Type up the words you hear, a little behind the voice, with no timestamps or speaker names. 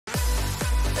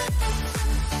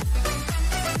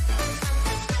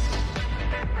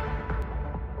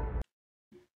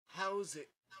How's it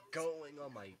going, all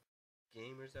my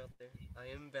gamers out there? I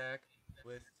am back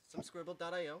with some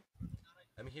Scribble.io.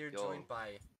 I'm here joined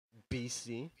by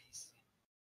BC.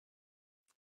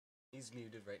 He's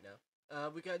muted right now.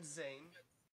 We got Zane.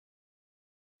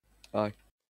 Hi.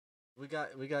 We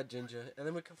got Ginger, and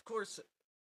then of course.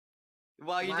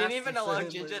 Wow, you didn't even allow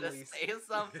Ginger to say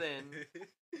something.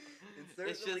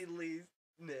 It's certainly least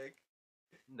Nick.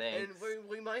 Thanks. And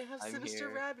we might have I'm Sinister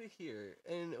here. Rabbit here,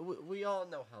 and we all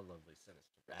know how lovely Sinister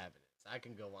Rabbit is. I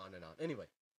can go on and on. Anyway,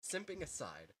 simping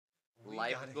aside,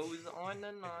 Life goes on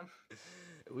and on.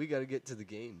 We gotta get to the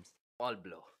games. All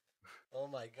blow. Oh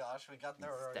my gosh, we got the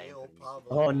real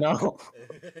Pablo. Oh no.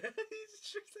 He's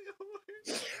choosing a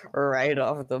word. Right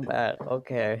off the bat.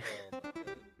 Okay. Oh my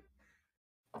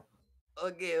God.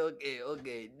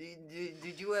 Okay.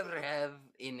 Did you ever have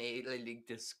in a like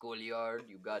the schoolyard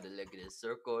you got like a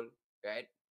circle, right?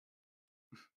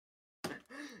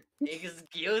 Excuse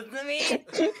me?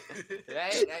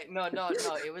 right? No.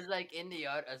 It was like in the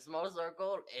yard, a small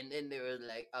circle, and then there was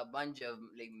like a bunch of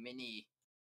like mini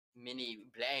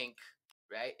blank,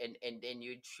 right? And then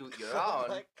you'd shoot your Oh own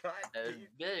my God, dude.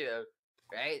 video,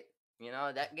 right? You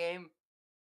know that game?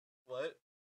 What?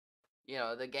 You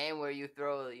know, the game where you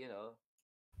throw,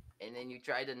 and then you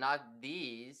try to knock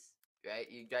these, right?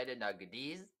 You try to knock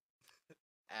these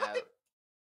out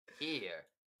here,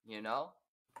 you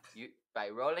by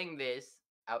rolling this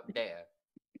out there.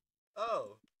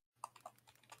 Oh.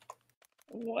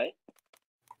 What?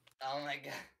 Oh my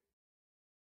god.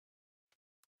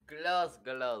 Close.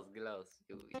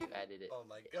 You added it. Oh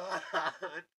my God.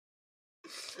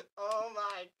 Oh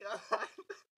my God.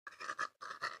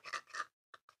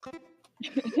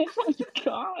 Oh my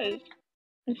gosh.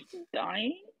 Is she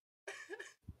dying?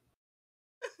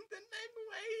 The name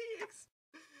way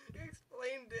he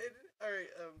explained it. Alright,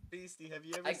 Beastie, have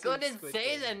you ever I seen couldn't Squid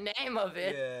say Game? the name of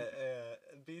it. Yeah.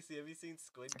 Beastie, have you seen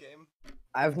Squid Game?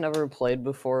 I've never played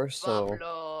before, so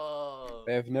Pablo.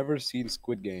 I have never seen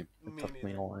Squid Game. It Me took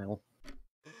me a neither. while.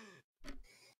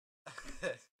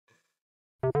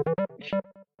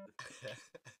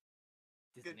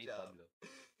 Good Disney job. Pablo.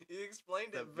 You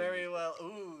explained it Something very is- well.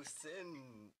 Ooh,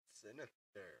 Sinister.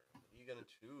 What are you gonna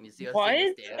choose? Monsieur What?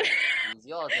 Sinister. It's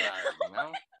your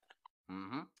turn,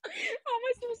 Mm-hmm. How am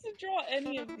I supposed to draw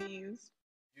any of these?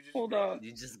 You just Hold draw up. it.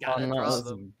 You just Oh, gotta no, draw that's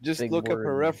them. a Just big look up a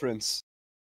word. reference.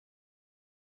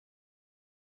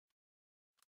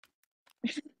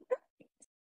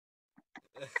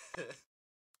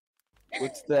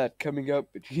 What's that coming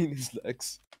up between his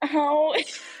legs? How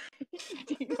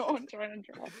do you know I'm trying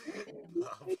to draw?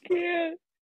 I can't.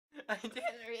 I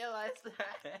didn't realize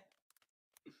that.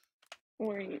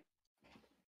 Wait.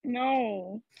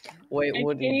 No. Wait, I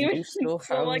would can't even you still have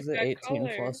select the that 18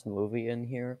 color. plus movie in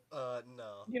here? No.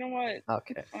 You know what?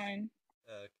 Okay. It's fine.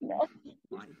 Uh, No.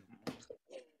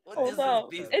 What Hold is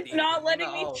up. this It's It's not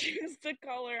letting me No. choose the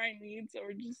color I need, so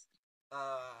we're just.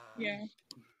 Yeah.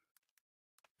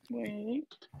 Wait.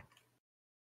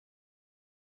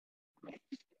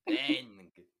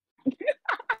 Dang.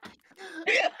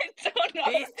 I don't know.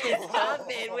 Please stop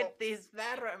it with these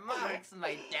bad remarks.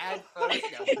 My dad first,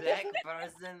 a black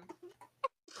person.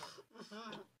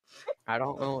 I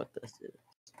don't know what this is.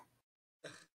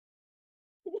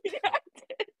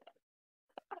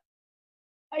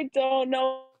 I don't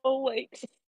know, like,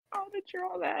 how to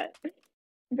draw that.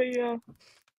 But yeah.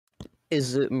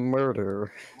 Is it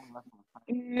murder?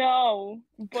 No,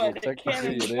 but it can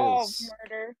technically it involve is.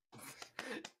 murder.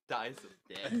 Dies of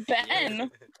death.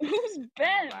 Ben? Who's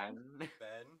Ben? Man.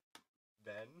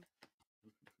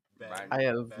 Ben. I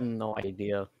have Ben. no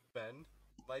idea. Ben.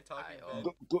 Am I talking I- Ben?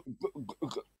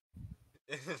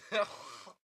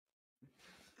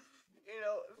 You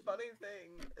know, funny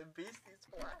thing, Beastie's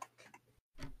black.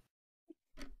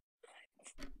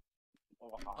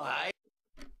 Ohio.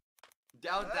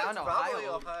 Down, That's probably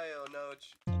Ohio. Ohio, no.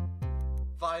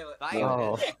 Violet.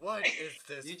 Oh. What is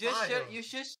this? You just Violet?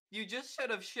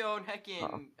 should have shown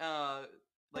heckin'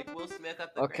 like Will Smith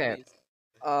at the Okay.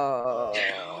 Grammys. Ugh.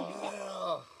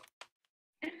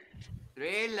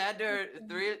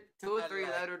 Two I three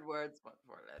like- lettered words, one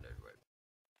 4-lettered word.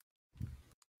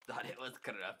 Thought it was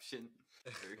corruption.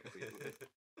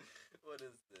 What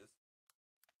is this?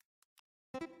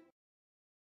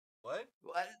 What?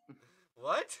 What?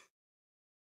 What?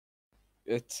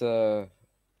 It's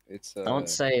Don't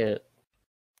say it.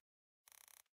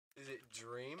 Is it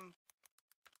Dream?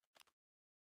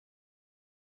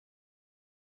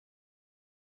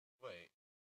 Wait.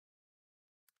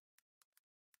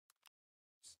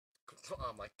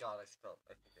 Oh my god, I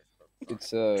think I spelled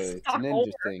it's a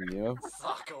ninja thing, you know.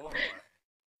 Sakura.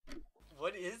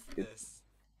 What is this?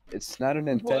 It's not a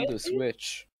Nintendo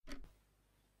Switch.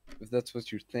 If that's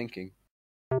what you're thinking.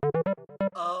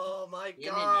 Oh my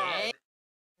Yeah, god.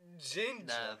 Ginger.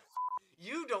 The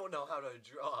You don't know how to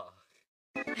draw.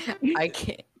 I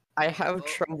can't. I have Oh,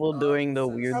 trouble doing the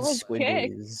says weird I was kicked.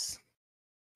 squigglies.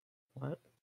 What?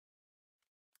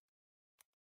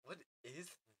 What is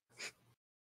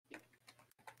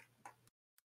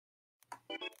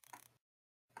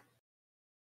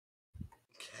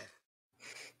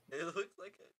It looks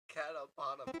like a cat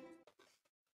upon a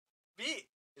bee.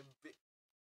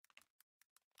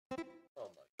 Oh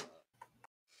my god.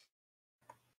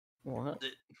 What?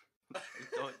 I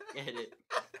don't get it.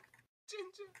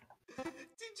 Ginger,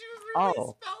 did you really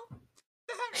Oh. spell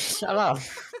that? Shut up.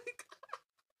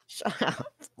 Shut up.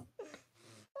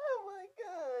 Oh my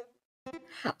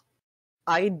god.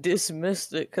 I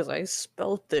dismissed it because I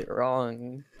spelt it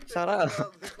wrong. Shut That does up.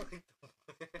 not look like the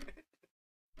word.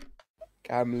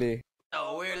 Camel.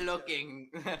 Oh, we're looking.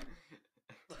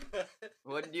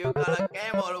 What do you call a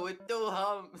camel with 2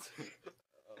 humps?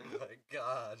 Oh my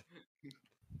god.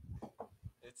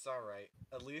 It's alright.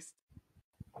 At least.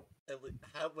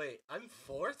 Wait, I'm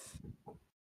 4th?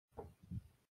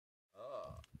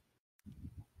 Oh.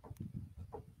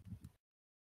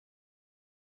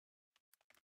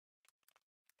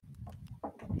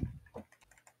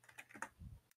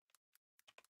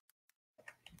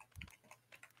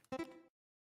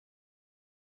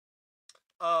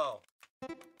 Oh.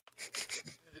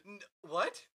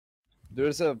 What?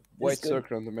 There's a white good.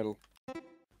 circle in the middle.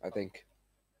 I think.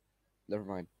 Never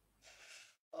mind.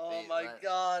 Oh Wait, my what?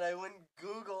 god, I went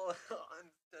Google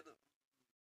instead of.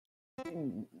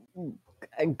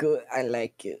 Good. I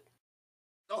like it.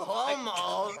 Oh my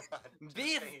Homo! god,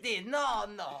 Beastie! No,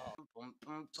 no!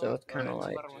 So it's kind of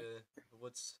Alright, like. Ginger,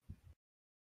 what's.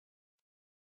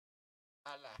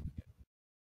 I like it.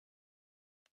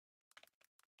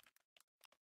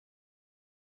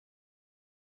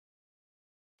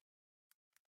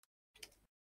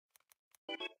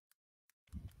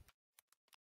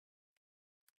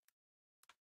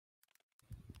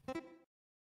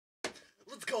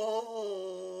 Let's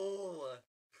go!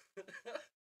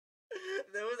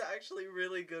 That was actually a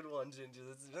really good one, Ginger.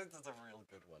 That's a real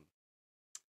good one.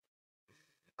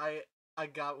 I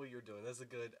got what you're doing. That's a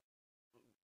good.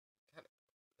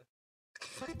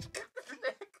 Nick.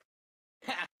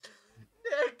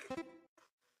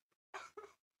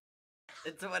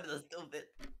 It's one of the stupid.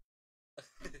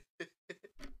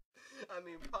 I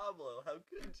mean, Pablo, how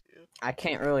could you? I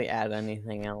can't really add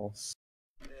anything else.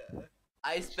 Yeah.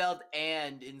 I spelled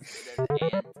and instead of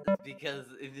ant because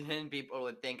then people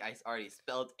would think I already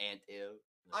spelled ant. Ew.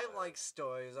 I like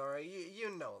stories, alright? You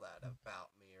know that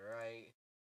about me, right?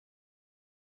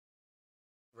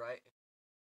 Right?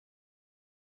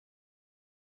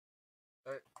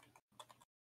 Alright,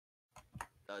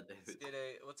 Oh,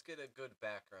 let's get a good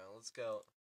background. Let's go.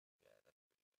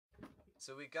 Yeah,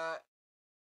 so we got.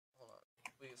 Hold on.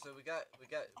 We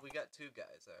got 2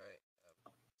 guys, alright?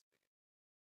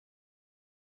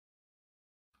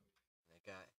 I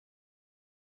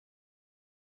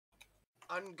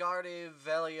got Angarde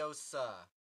Veliosa.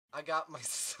 I got my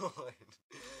sword.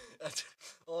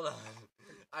 Hold on.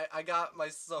 I got my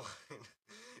sword,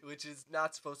 which is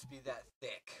not supposed to be that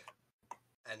thick.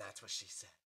 And that's what she said.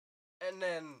 And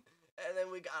then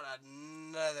we got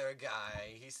another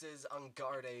guy. He says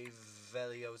Angarde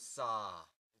Veliosa.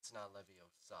 It's not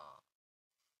Leviosa.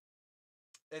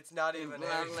 It's not even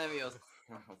Leviosa.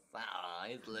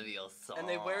 It's Leviosa. And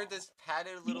they wear this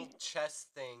padded little chest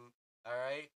thing,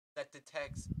 alright, that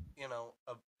detects, you know,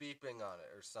 a beeping on it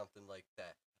or something like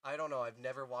that. I don't know, I've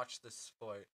never watched this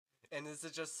sport. And this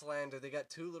is just slander. They got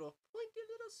 2 little pointy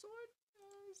little swords.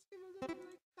 Yeah,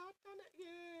 Pablo.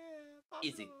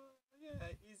 Easy.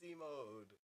 Yeah, easy mode.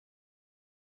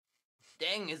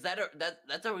 Dang, is that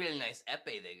that's a really nice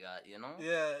epee they got, you know?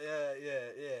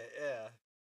 Yeah.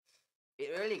 It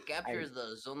really captures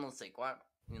the je ne sais quoi,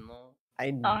 you know?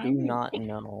 I do not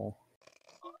know.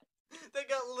 They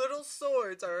got little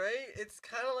swords, alright? It's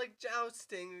kind of like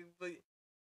jousting, but.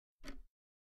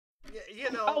 Yeah, you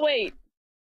know. Oh wait.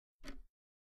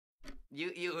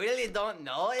 You really don't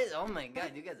know it? Oh my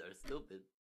god, you guys are stupid.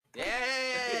 Yeah!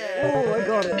 Oh, I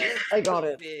got it. I got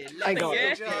it. Stupid. I got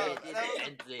it. Stupid. It's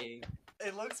dancing.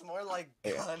 It looks more like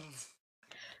guns.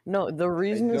 No, the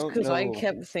reason is don't because I know.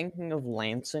 kept thinking of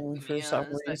lancing for some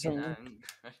reason.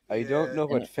 I don't know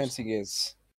what And- fencing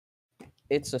is.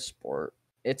 It's a sport.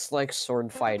 It's like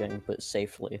sword fighting, but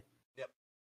safely.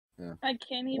 I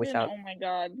can't even. Without- Oh my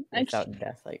god! I Without can't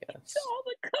death, I see guess. all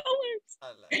the colors. I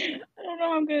like I don't know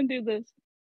how I'm gonna do this.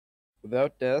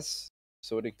 Without deaths,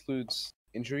 so it includes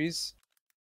injuries.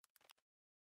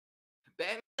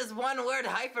 Batman is one word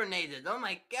hyphenated. Oh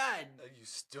my god. Are you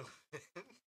stupid?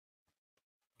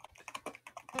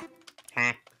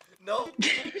 Ha. No!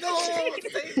 No!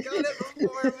 They got it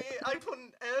before me! I put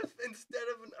an F instead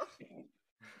of an O.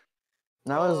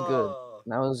 That was good. Oh,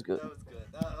 That was good. That was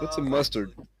good. Put some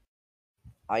mustard.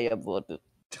 I uploaded.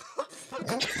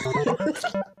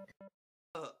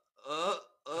 Uh, uh,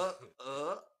 uh,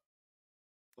 uh.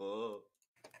 Oh.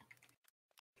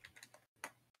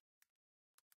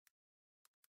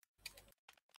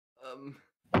 Um.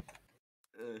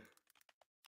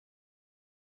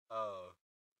 Oh.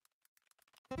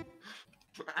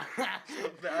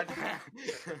 Bad.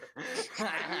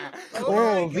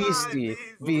 Oh, my God, beastie,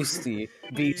 beastie,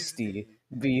 beastie,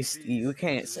 beastie. You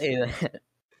can't say that.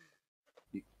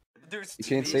 There's You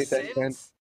two can't say that, Ken.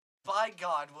 sins? By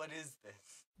God, what is this?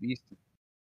 Beastie.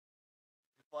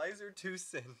 Why is there two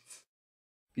sins?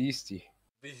 Beastie.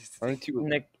 Beastie. Aren't you?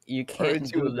 Nick, you can't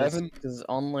Aren't you do this 11? because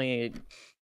only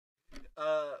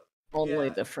Yeah.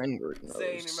 the friend group knows.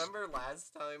 Zane, remember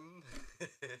last time?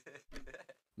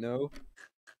 No.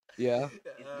 Yeah.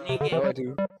 Nick. No, I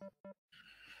do.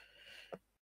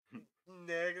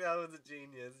 Nick, that was a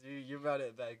genius. You brought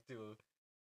it back to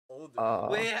older.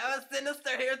 We have a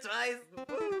sinister here twice.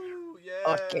 Woo, yeah.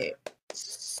 Okay.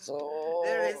 So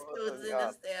There is two you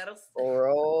got sinisters.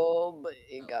 robe,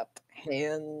 you got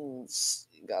hands,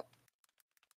 you got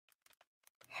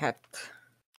hat.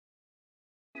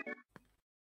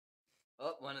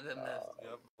 Oh, one of them left.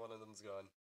 Yep, one of them's gone.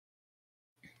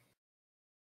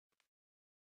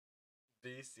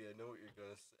 Beastie, I know what you're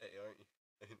gonna say, aren't you?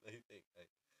 I think.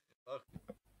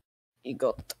 Okay. You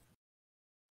got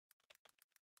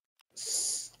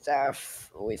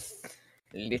staff with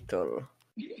little.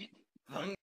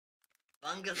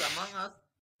 Fungus among us.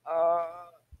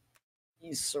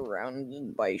 He's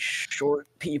surrounded by short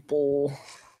people.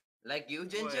 Like you,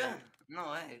 Ginger? Wait.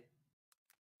 No way.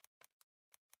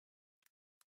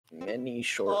 Many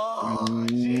short, Oh,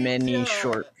 many Ginger!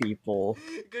 short people.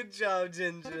 Good job,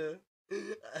 Ginger.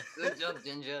 Good job,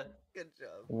 Ginger. Good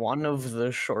job. One of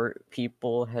the short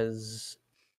people has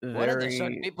One of the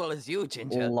short very people is you,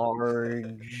 Ginger.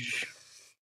 large.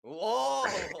 Whoa!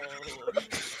 And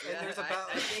there's about.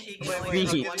 I think he can Wait, only wait, I'll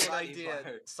have give one you an body idea.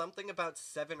 part. Something about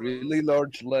 7 Really rings.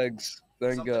 large legs.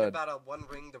 Thank Something God. about a 1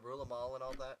 ring to rule them all and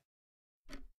all that.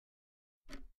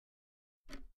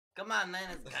 Come on, man,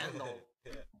 it's Kendall.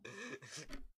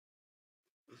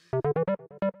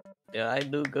 Did I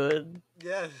do good?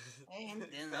 Yeah.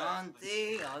 Painting on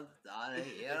the outside of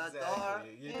here a door.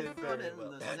 Exactly, you did very in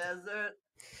well. the desert.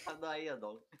 Ano yan,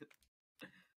 dog?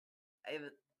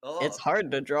 Oh. It's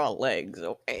hard to draw legs,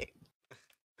 okay.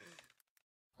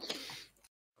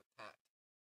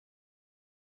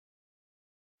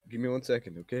 Give me 1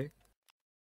 second, okay?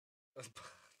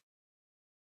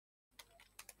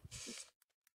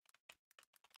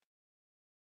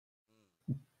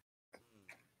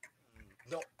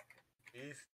 No.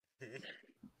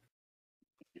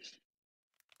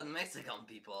 Mexican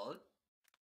people.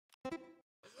 Oh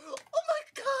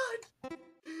my God!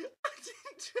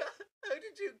 Ginger, how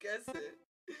did you guess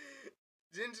it?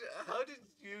 Ginger, how did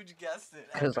you guess it?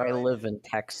 Because after I live did? in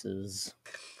Texas.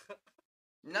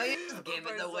 No, you just gave it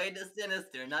First away off- to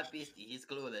Sinister, not Beastie. He's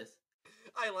clueless.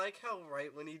 I like how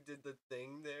right when he did the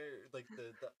thing there, like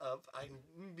the up, I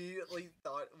immediately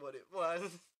thought what it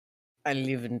was. I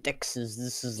live in Texas.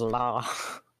 This is law.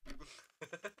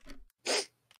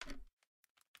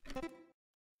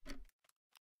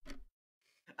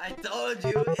 I told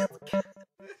you, it's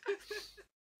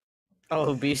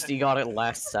Oh, Beastie got it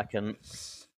last second.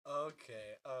 Okay.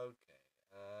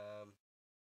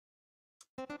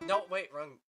 No, wait,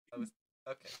 wrong. I was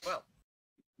okay. Well,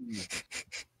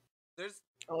 there's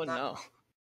Oh Not- no.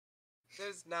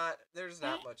 there's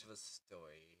not much of a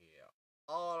story here.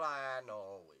 All I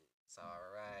know is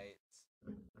alright.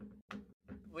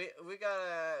 We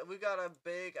got a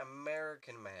big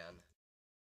American man.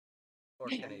 Or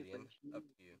Canadian, up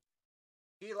to you.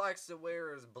 He likes to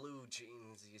wear his blue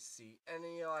jeans, you see, and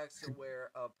he likes to wear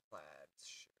a plaid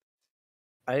shirt.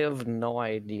 I have no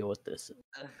idea what this is.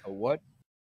 A what?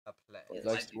 A plaid. It's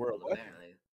Likes white to wear a people, what?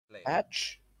 apparently. plaid.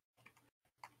 Hatch?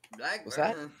 Black What's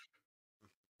that? person.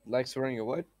 Likes wearing a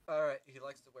what? Alright, he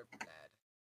likes to wear plaid.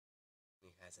 He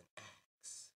has an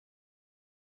axe.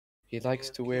 He likes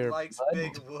He to wear likes blood?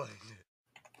 big wood.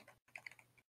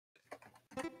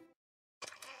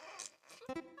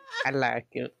 I like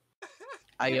it.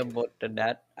 I about to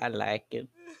that. I like it.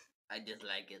 I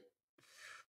dislike it.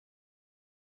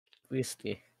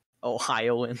 Whiskey.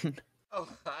 Ohioan.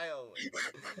 Ohioan.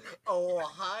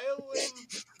 Ohioan?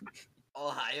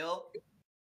 Ohio?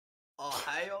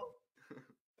 Ohio?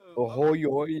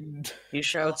 Ahoyoid. He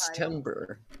shouts Ohio?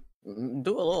 timber.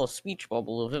 Do a little speech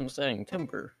bubble of him saying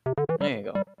timber. There you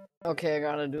go. Okay, I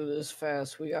gotta do this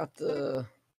fast. We got the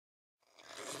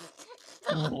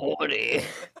Woody.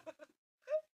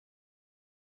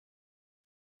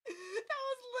 That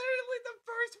was literally the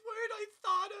first word I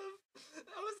thought of.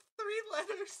 That was 3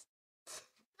 letters.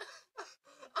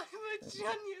 I'm a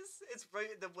genius. It's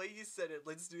right the way you said it.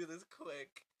 Let's do this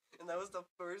quick. And that was the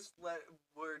first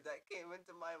word that came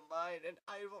into my mind, and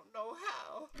I don't know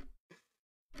how.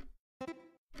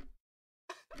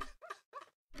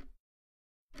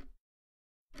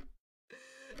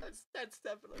 That's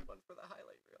definitely one for the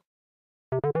highlight reel.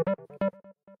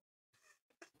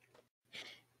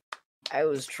 I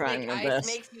was trying my best.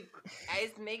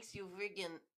 Ice makes you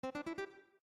freaking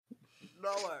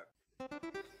lower.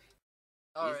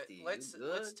 All right, Beastie, let's you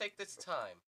good? take this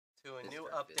time to a new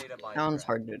Mr. update of Fiscal. Sounds Minecraft.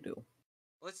 hard to do.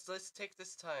 Let's take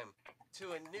this time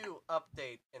to a new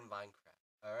update in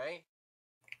Minecraft. All right.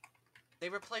 They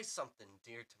replaced something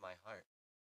dear to my heart.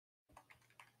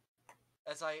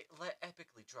 As I let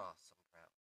epically draw some ground,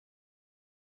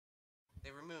 they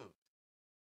removed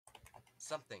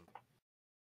something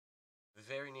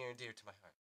very near and dear to my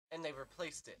heart, and they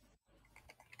replaced it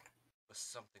with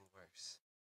something worse.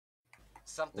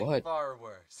 Something What? far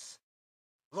worse.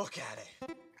 Look at it.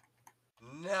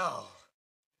 No.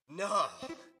 No.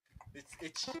 It's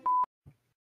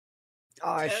Oh,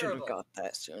 I should have terrible. got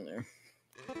that sooner.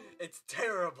 It's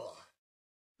terrible.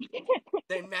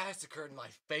 They massacred my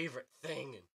favorite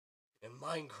thing in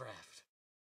Minecraft.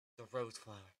 The rose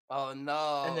flower. Oh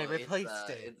no! And they replaced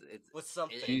it It's with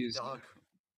something Jeez. dog.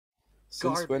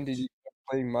 Since when did Garbage. you start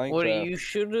playing Minecraft? Woody, you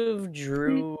should have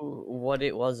drew what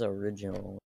it was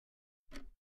original. The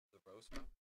rose flower?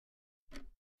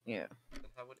 Yeah, Then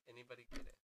how would anybody get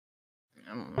it?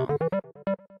 I don't know.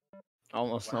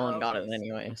 Almost no one got it Beastie.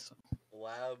 anyway. So.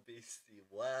 Wow, Beastie.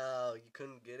 Wow, you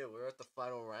couldn't get it. We're at the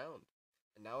final round.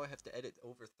 And now I have to edit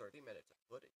over 30 minutes of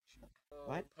footage.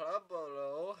 What?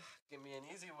 Pablo, give me an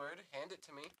easy word. Hand it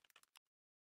to me.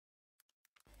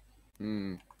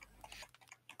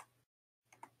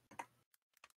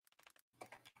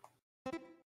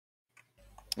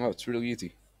 Oh, it's really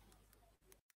easy.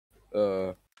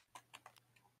 What?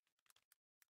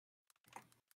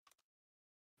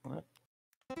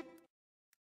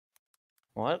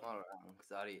 What? Hold on,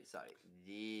 sorry.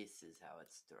 This is how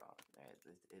it's drawn. Right?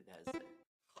 It has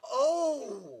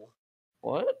Oh!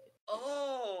 What?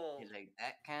 Oh! like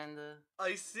that kinda.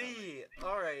 I see.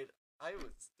 Alright. I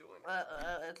was doing it. Well,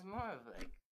 it's more of like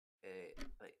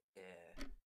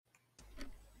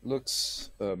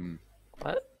Looks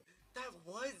What? That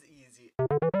was easy.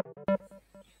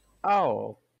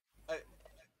 Oh.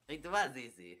 it was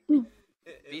easy.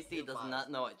 BC It does was. not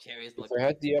know what cherries look if I had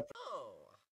like. the upper Oh.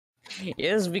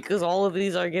 Yes, because all of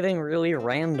these are getting really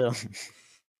random.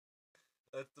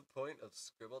 That's the point of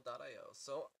Scribble.io.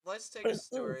 So let's take What a is this?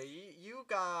 story. You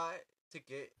got to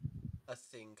get a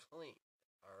thing clean.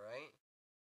 Alright?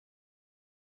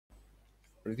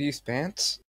 are these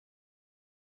pants?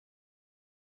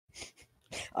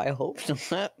 I hope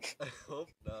not. I hope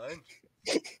not.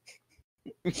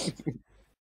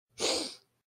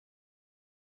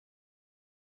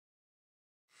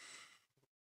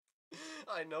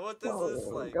 I know what this is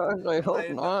Oh like. gosh, I hope I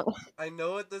not. I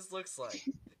know what this looks like,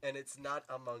 and it's not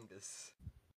Among Us.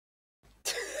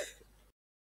 You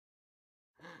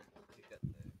got the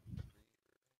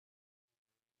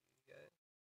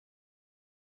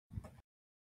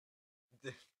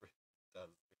different does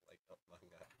look like Among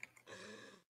Us.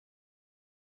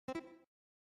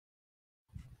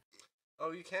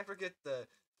 Oh, you can't forget the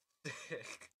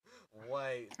thick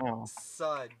white Oh.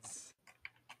 suds.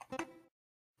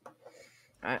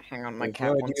 Alright, hang on, I my have cat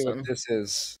no wants idea some. what this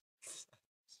is.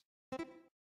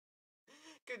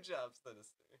 Good job,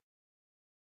 Sinister.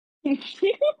 Thank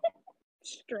you.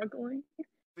 Struggling.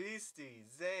 Beastie,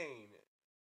 Zane.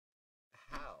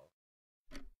 How?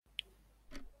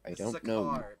 I This is a don't know.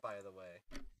 car, by the way.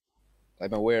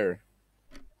 I'm aware,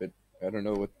 but I don't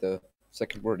know what the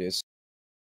second word is.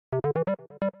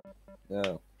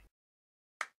 No.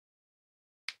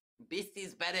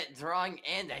 Beastie's bad at drawing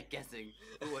and at guessing.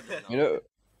 Who would have known?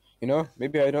 You know,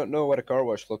 maybe I don't know what a car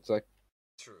wash looks like.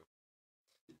 True.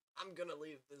 I'm gonna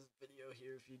leave this video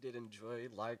here. If you did enjoy,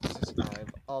 like,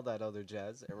 subscribe, all that other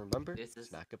jazz, and remember, This is-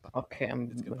 smack a button. Okay,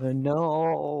 It's goodbye.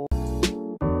 no.